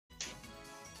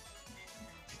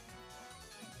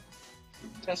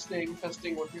Testing,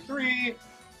 testing, 1, 2, 3.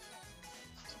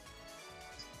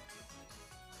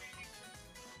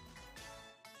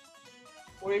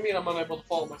 What do you mean I'm unable to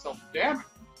follow myself? Damn it!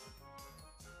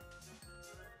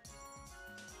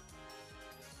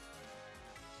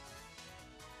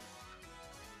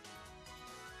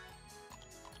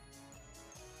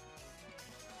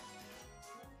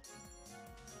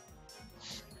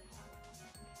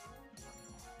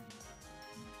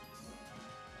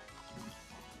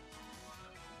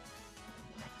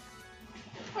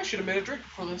 I should have made a drink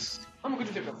for this. I'm going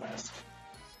to do it real fast.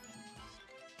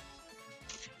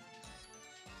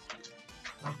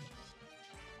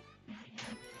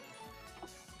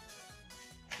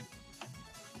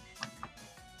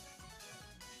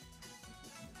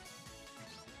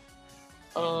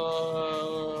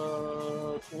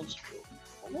 Let's go.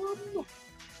 One.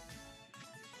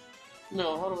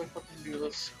 No, how do I fucking do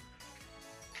this?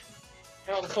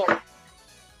 How the fuck?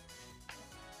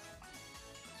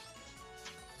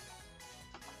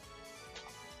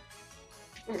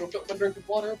 I'm gonna fill my drink with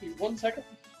water. I'll be 1 second.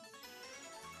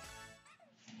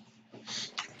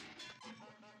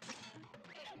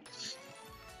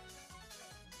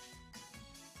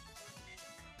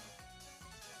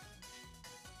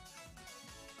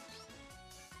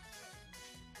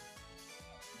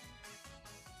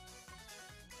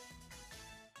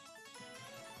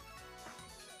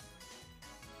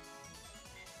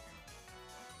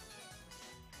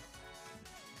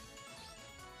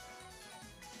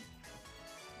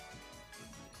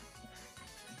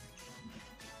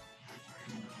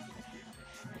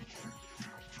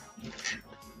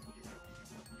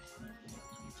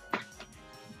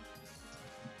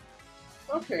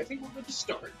 Okay, I think we're good to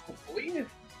start, hopefully.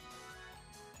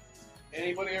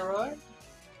 Anybody arrive?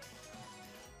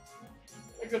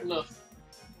 Good enough.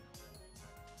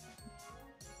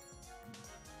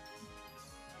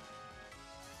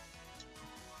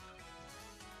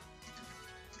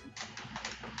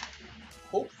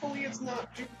 Hopefully it's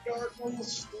not too dark on the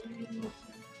stream.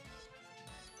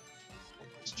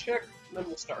 Let's check, and then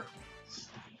we'll start.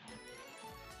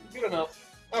 Good enough.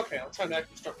 Okay, it's time to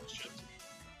actually start this shit.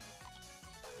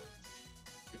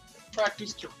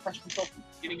 Practice to refresh myself at the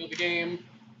beginning of the game.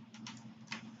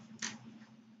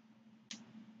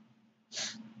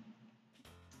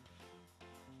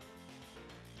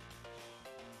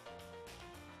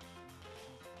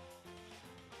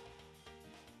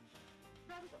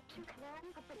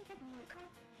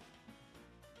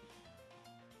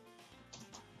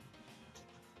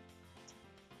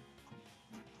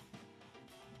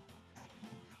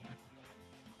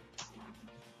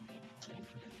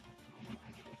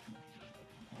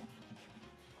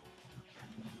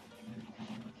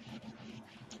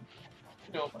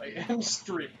 No, but I am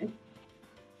streaming.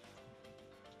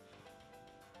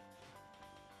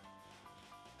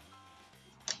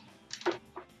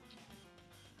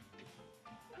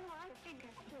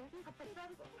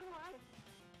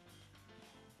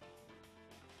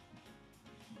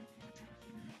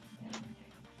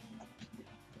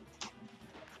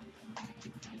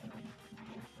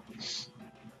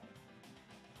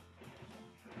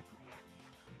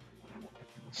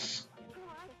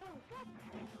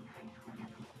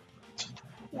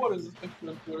 What is this picture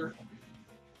on Twitter?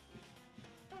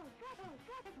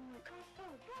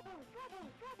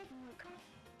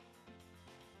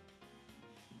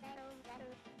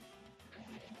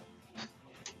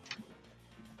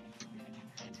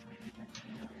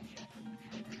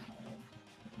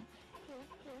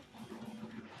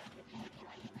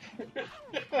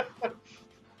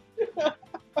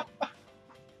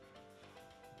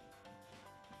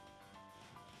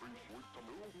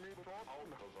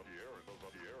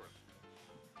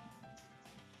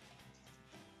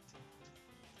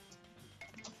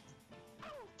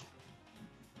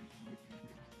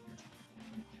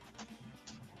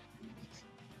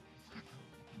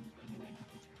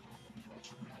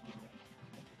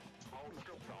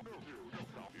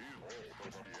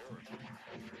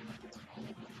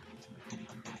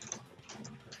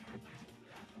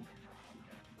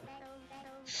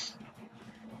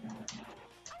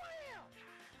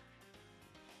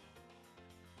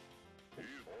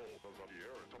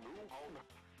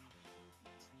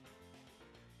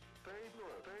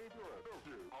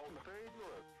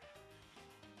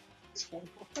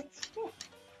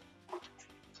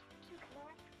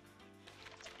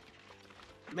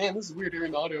 Man, this is weird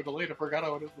hearing the audio delayed. I forgot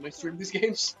how it is when I stream these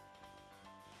games.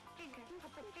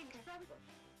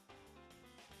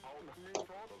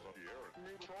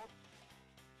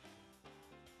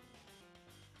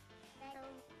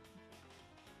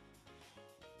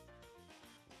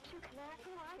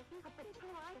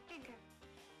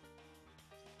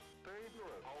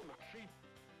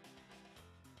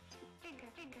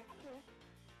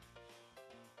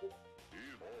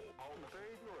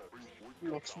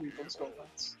 Next week, let's go.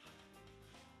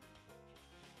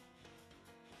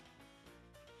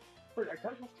 Wait, I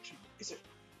gotta go for Chibi. Is it?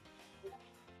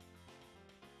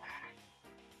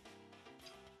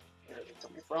 Where is it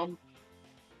coming from?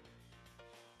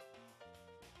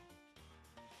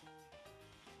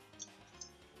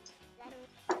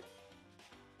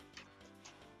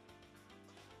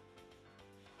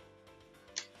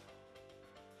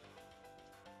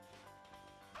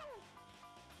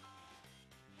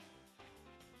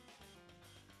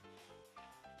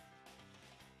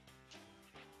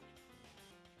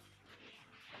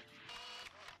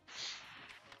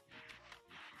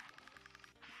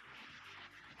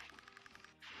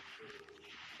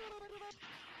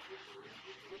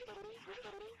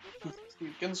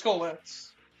 Weekend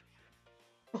Skullets.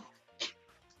 I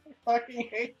fucking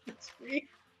hate this week.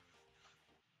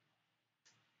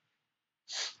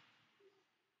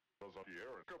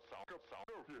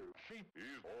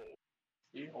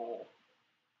 Evil.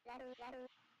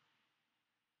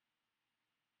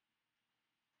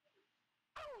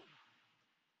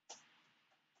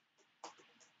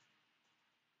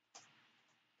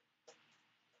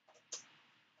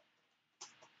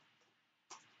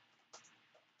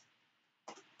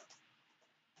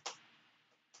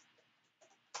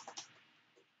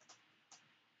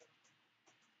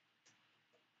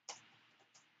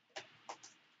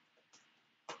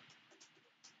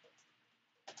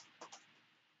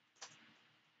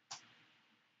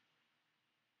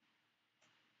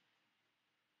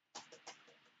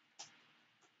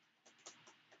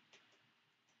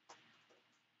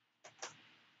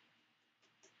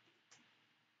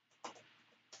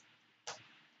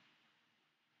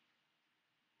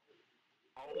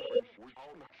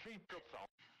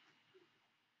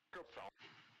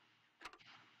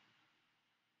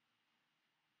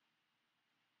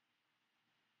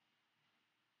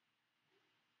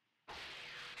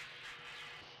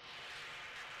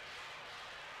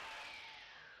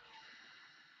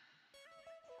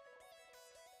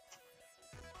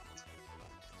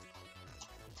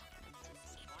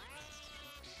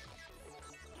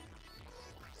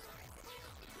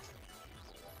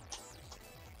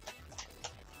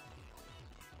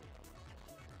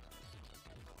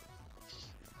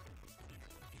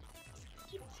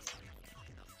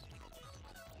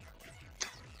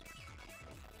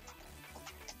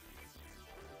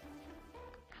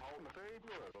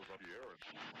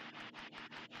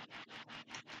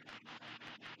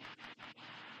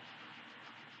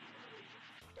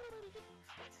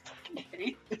 I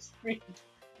hate this week.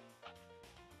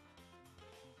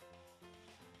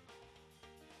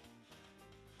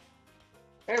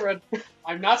 Hey Red,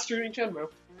 I'm not streaming Shenmue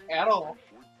at all.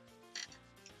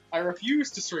 I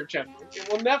refuse to stream Shenmue. It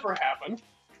will never happen.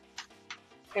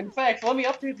 In fact, let me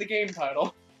update the game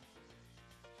title.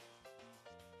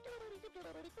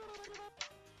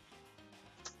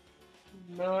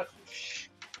 Not.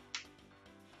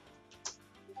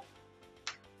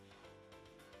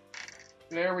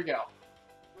 There we go.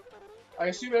 I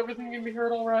assume everything can be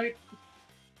heard alright?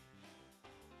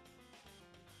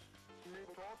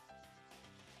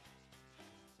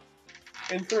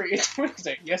 In 3, it's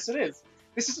Wednesday. Yes, it is.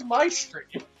 This is my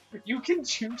stream. You can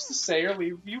choose to say or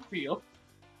leave if you feel.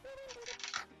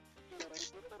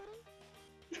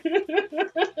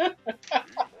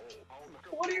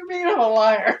 What do you mean I'm a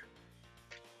liar?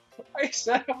 I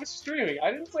said I was streaming.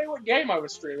 I didn't say what game I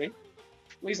was streaming.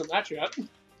 At least on that chat.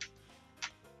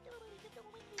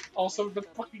 Also, the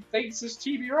fucking face is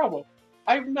Chibi Robo.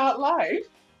 I'm not live.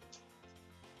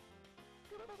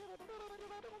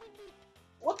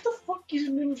 What the fuck is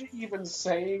Ninja even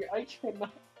saying? I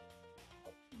cannot.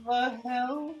 The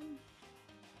hell?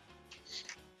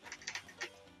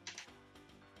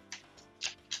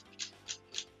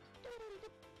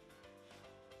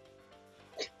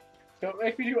 Don't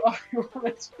make me do audio on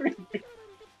my screen.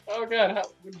 Oh god, how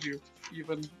would you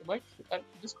even?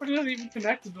 Discord isn't even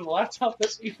connected to the laptop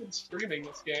that's even streaming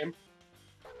this game.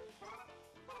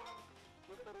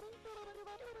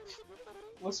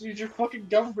 Let's use your fucking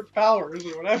government powers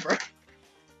or whatever.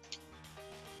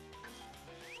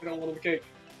 I don't want the cake.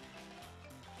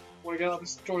 I want to get out of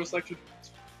this tutorial section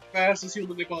as fast as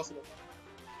humanly possible.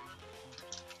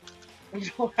 I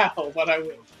don't know how, but I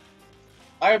will.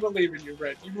 I believe in you,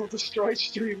 Red. You will destroy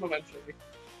stream eventually.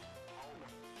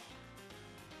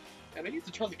 And I need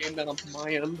to turn the game down on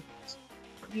my end. It's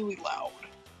really loud.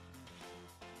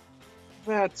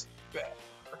 That's better.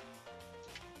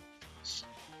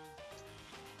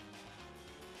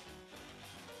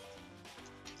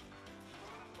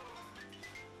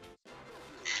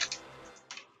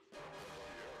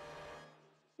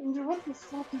 And what the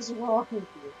fuck is wrong with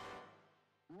you?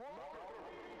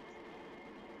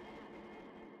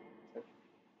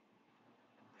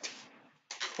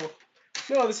 Oh.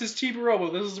 No, this is Chibi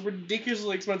Robo. This is a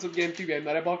ridiculously expensive Game 2 game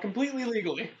that I bought completely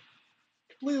legally.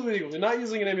 Completely legally, not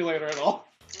using an emulator at all.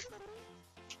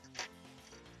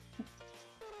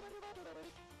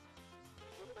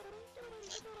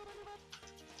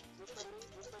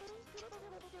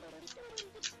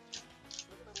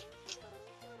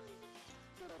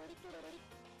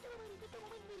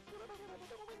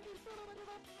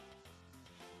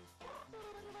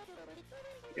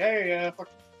 Yeah, fuck.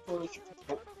 I don't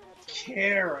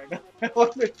care. I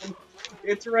know.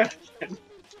 It's red.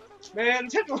 Man,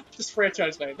 Nintendo left this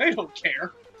franchise name. They don't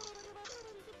care.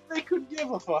 They could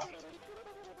give a fuck.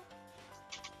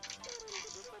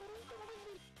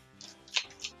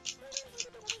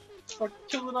 Fuck,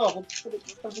 kill it all. Let's put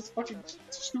it on this fucking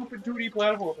stupid 2D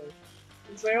platformer.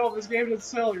 And say, oh, this game doesn't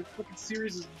sell, your fucking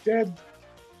series is dead.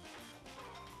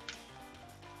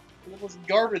 And it was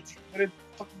garbage, and it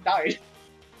fucking died.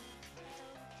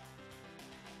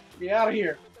 Get out of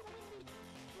here.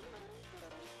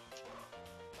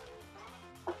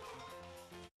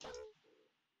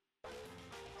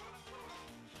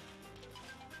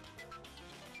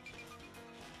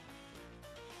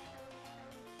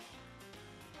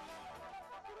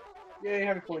 Yay,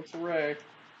 happy points, hooray.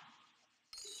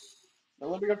 Now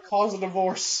let me go cause a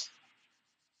divorce.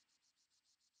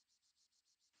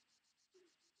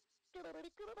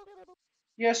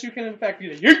 Yes, you can in fact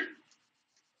be the yeet!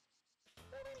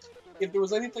 If there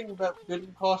was anything that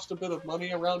didn't cost a bit of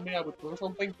money around me, I would throw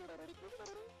something.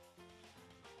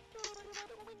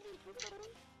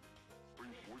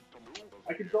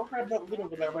 I could go grab that lid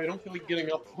over there, but I don't feel like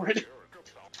getting up for it.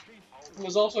 And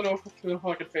there's also no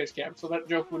fucking face cam, so that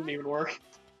joke wouldn't even work.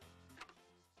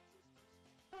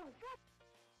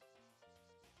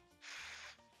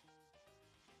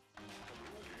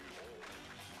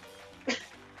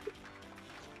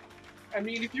 I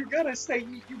mean, if you're gonna say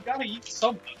eat, you gotta eat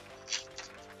something.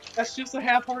 That's just a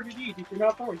half-hearted eat if you're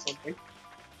not throwing something.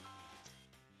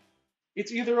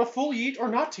 It's either a full eat or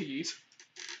not to eat.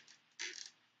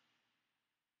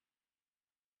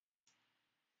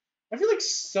 I feel like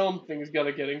something's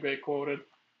gotta get invade quoted.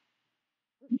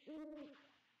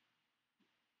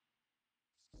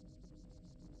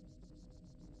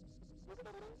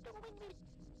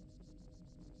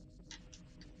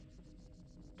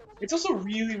 It's also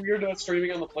really weird not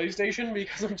streaming on the PlayStation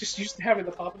because I'm just used to having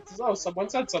the pop-up that says, oh, someone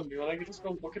said something, and I can just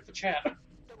go look at the chat.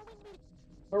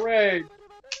 Hooray!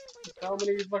 How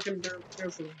many fucking...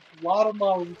 There's a lot of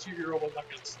models of Chibi Robo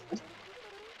nuggets.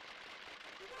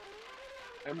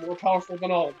 I'm more powerful than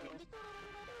all of them.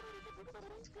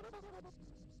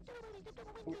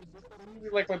 I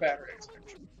really like my battery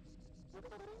expansion.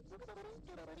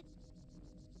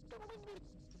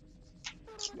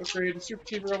 Upgrade, Super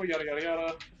Chibi Robo, yada yada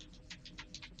yada.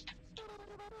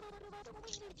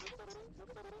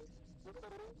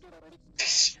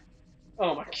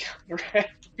 Oh my god, Red,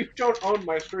 you don't own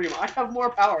my stream. I have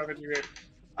more power than you.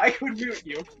 I could mute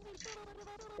you.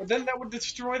 But then that would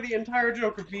destroy the entire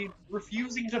joke of me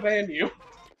refusing to ban you.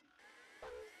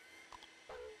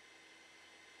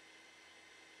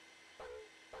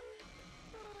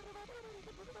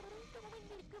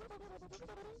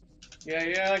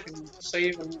 Yeah, I can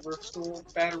save and restore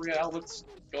battery outlets.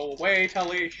 Go away,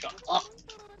 Telly, shut up.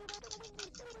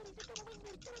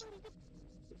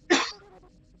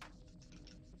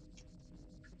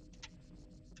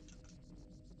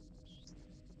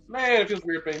 Man, it feels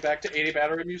weird being back to 80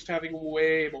 battery. I'm used to having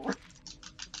way more.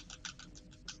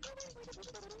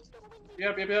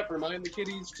 Yep. Remind the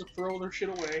kiddies to throw their shit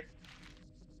away.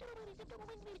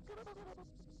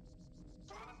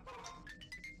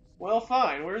 Well,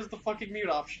 fine. Where's the fucking mute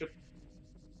option?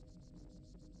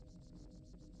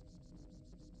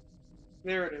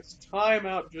 There it is.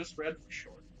 Timeout just read for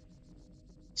short.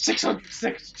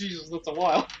 606. Jesus, that's a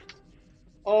while.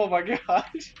 Oh my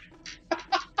gosh.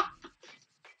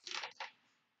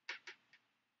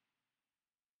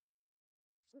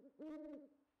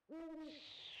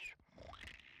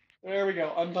 There we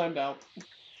go. Untimed out.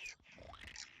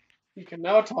 You can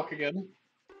now talk again.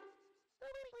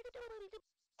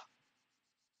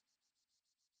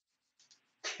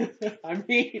 I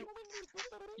mean,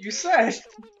 you said.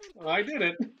 I did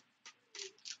it.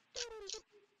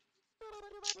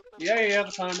 Yeah,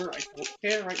 the timer. I don't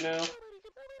care right now.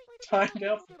 Timed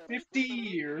out for 50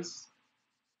 years.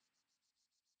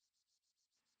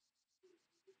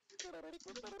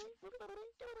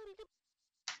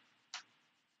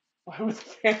 Why would the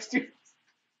fans do this?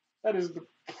 That is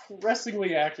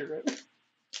depressingly accurate.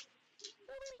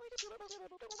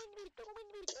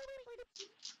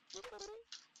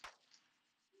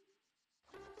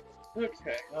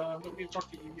 Okay, don't need to talk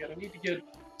to you yet. I need to get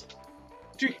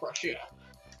toothbrush, yeah.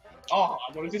 Oh,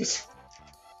 I want to do this.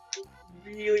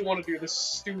 Really want to do this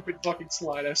stupid fucking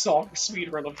slide I saw for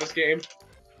speedrun of this game.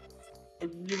 I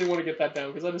really want to get that down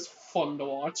because that is fun to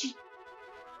watch.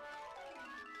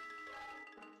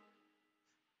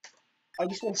 I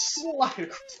just want to slide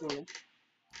across the room.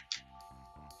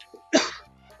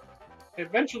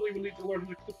 Eventually, we'll need to learn how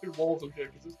to clip through walls and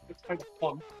shit because it's kind of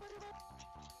fun.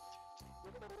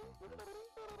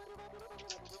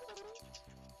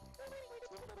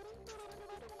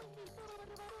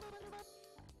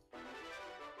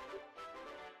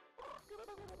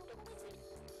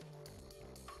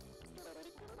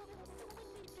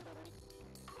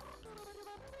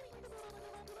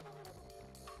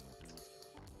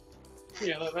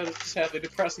 Yeah, that is sadly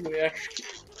depressingly accurate.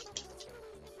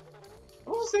 I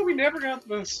will say we never got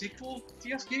the sequel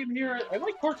DS game here. I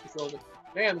like Cork Patrol,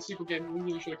 but man, the sequel game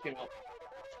really should have came out.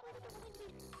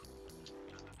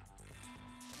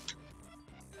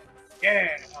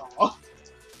 Yeah! Aw.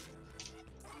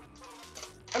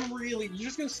 You're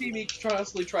just gonna see me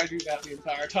constantly try to do that the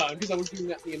entire time, because I was doing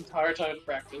that the entire time to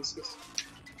practice. It's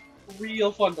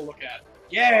real fun to look at.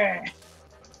 Yeah!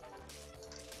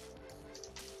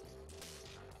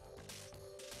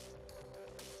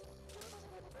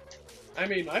 I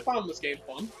mean, I found this game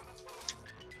fun.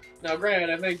 Now,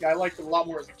 granted, I think I liked it a lot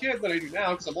more as a kid than I do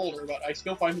now because I'm older, but I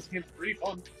still find this game pretty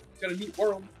fun. It's got a neat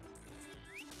world.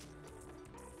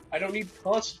 I don't need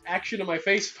constant action in my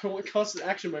face. If I want constant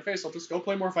action in my face, I'll just go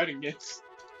play more fighting games.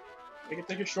 I can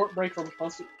take a short break from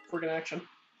constant friggin' action.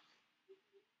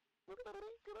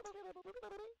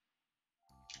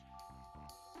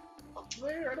 Up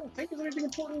there, I don't think there's anything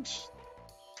important.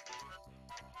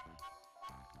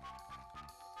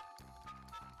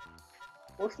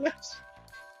 Forklifts?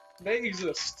 They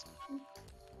exist.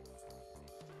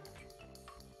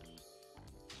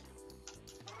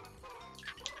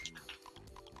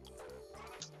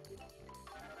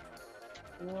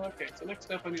 Okay, so next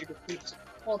up I need to go finish some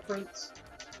paw prints.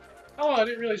 Oh, I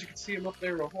didn't realize you could see them up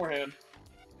there beforehand.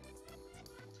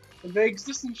 They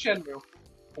exist in Shenmue.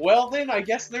 Well then, I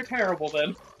guess they're terrible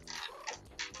then.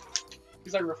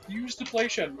 Because I refuse to play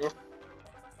Shenmue.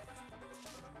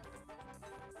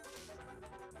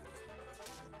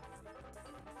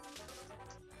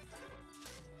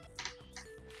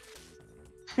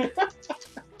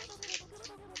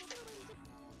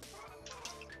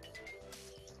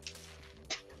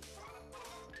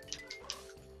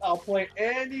 I'll play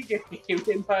any game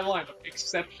in my lineup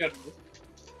except Shenmue.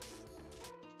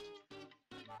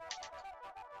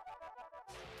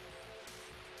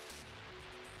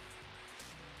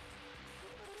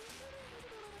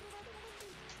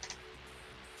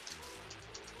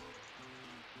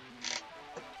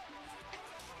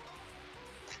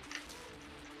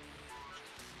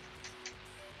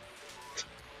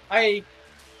 I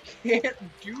can't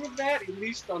do that, at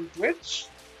least on Twitch,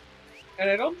 and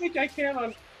I don't think I can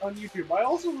on YouTube. I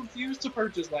also refuse to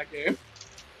purchase that game.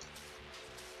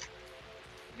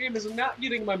 The game is not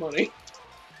getting my money.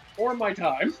 Or my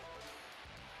time.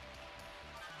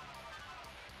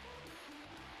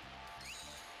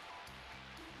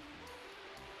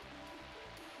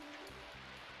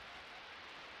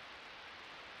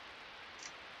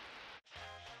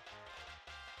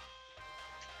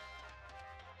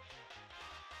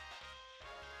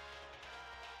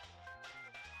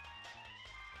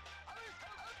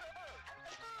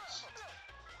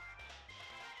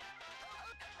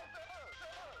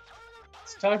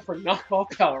 It's time for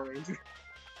knockoff Power Ranger.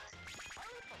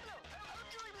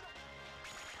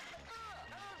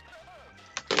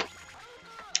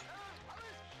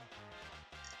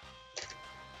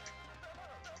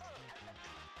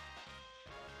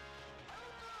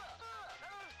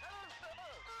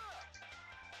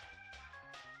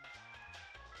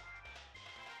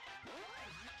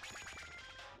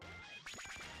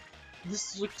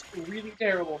 This looks really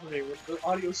terrible for me with the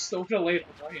audio so delayed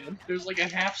on my end. There's like a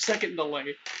half-second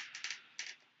delay.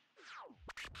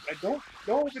 I don't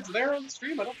know if it's there on the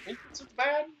stream. I don't think it's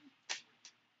bad.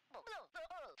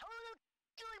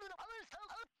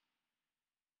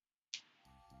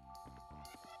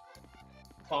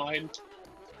 Fine.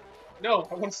 No,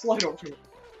 I want to slide over to it.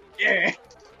 Yeah!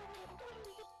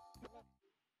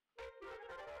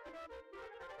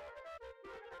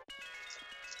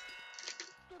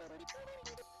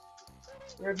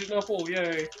 Reggie's now full,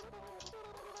 yay.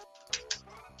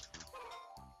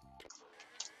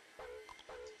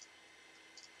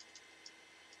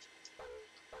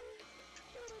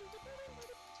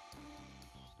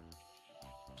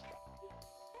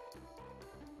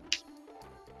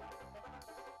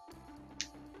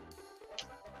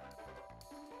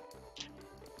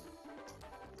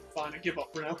 Fine, I give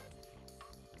up for now.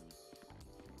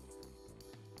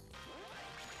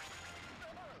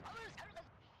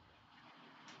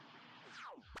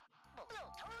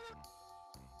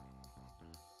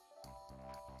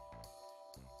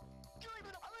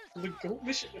 The goat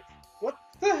mission? What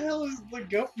the hell is the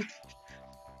goat?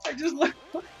 I just like,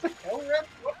 what the hell, Rep?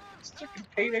 What freaking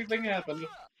payday thing happened?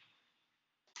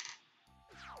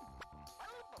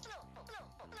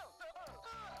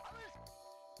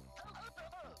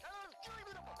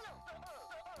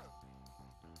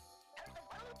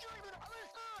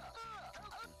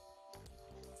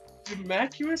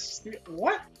 Immaculous?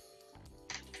 What?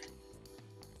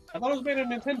 I thought it was made of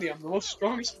Nintendium, the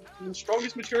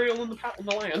strongest material in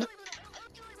the land.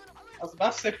 I was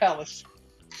about to say Palace.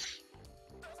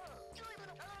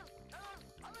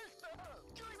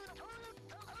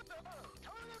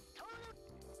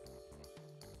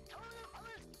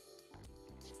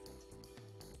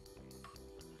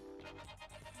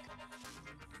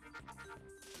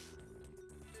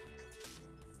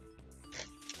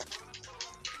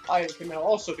 I can now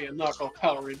also be a knockoff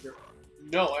Power Ranger.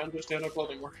 No, I understand how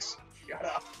clothing works. Shut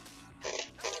up.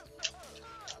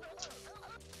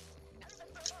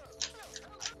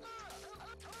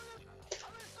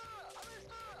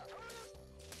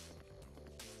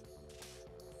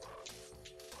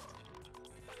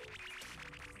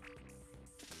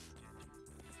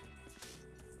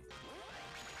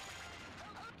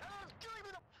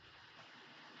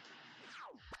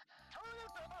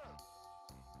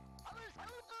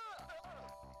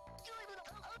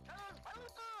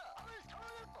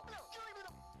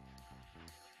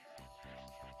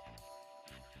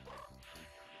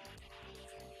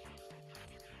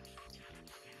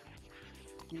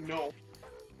 No.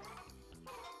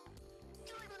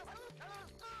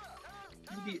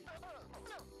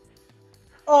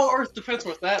 Oh, Earth Defense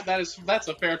Force. That's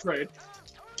a fair trade.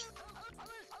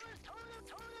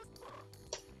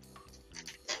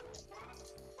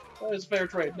 That is fair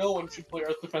trade. No one should play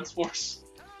Earth Defense Force.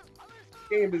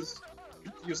 The game is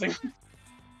confusing.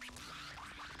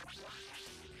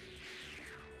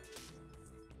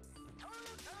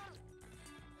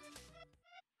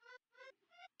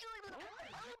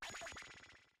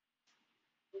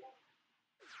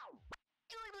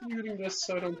 Muting this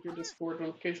so I don't get Discord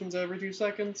notifications every 2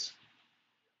 seconds.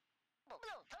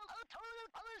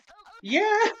 Yeah!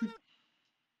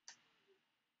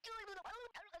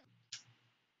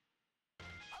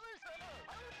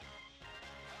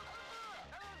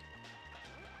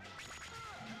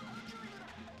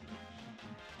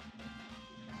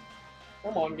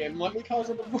 Come on, game, let me cause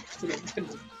a move to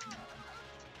Nintendo.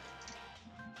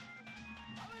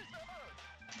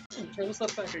 Turn this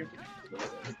up back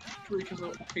because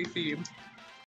of a theme.